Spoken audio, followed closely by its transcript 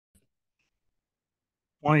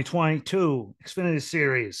2022 Xfinity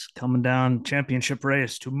Series coming down, championship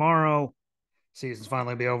race tomorrow. Season's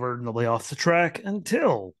finally be over and they'll be off the track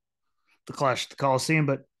until the Clash at the Coliseum.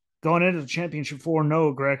 But going into the championship four,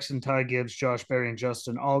 Noah Gragson, Ty Gibbs, Josh Berry, and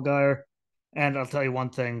Justin Allgaier. And I'll tell you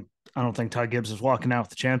one thing: I don't think Ty Gibbs is walking out with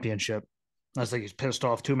the championship. I think he's pissed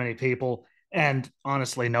off too many people. And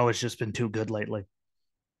honestly, Noah's just been too good lately.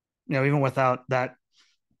 Even without that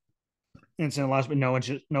incident last, but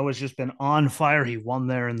Noah's just been on fire. He won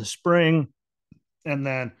there in the spring. And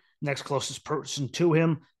then next closest person to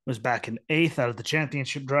him was back in eighth out of the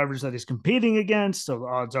championship drivers that he's competing against. So the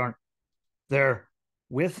odds aren't there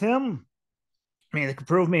with him. I mean, they could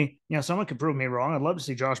prove me, someone could prove me wrong. I'd love to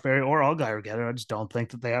see Josh Berry or Allgaier get it. I just don't think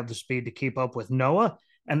that they have the speed to keep up with Noah.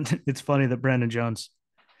 And it's funny that Brandon Jones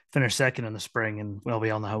finished second in the spring, and we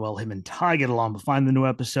all know how well him and Ty get along. But find the new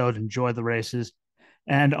episode, enjoy the races,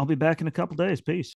 and I'll be back in a couple days. Peace.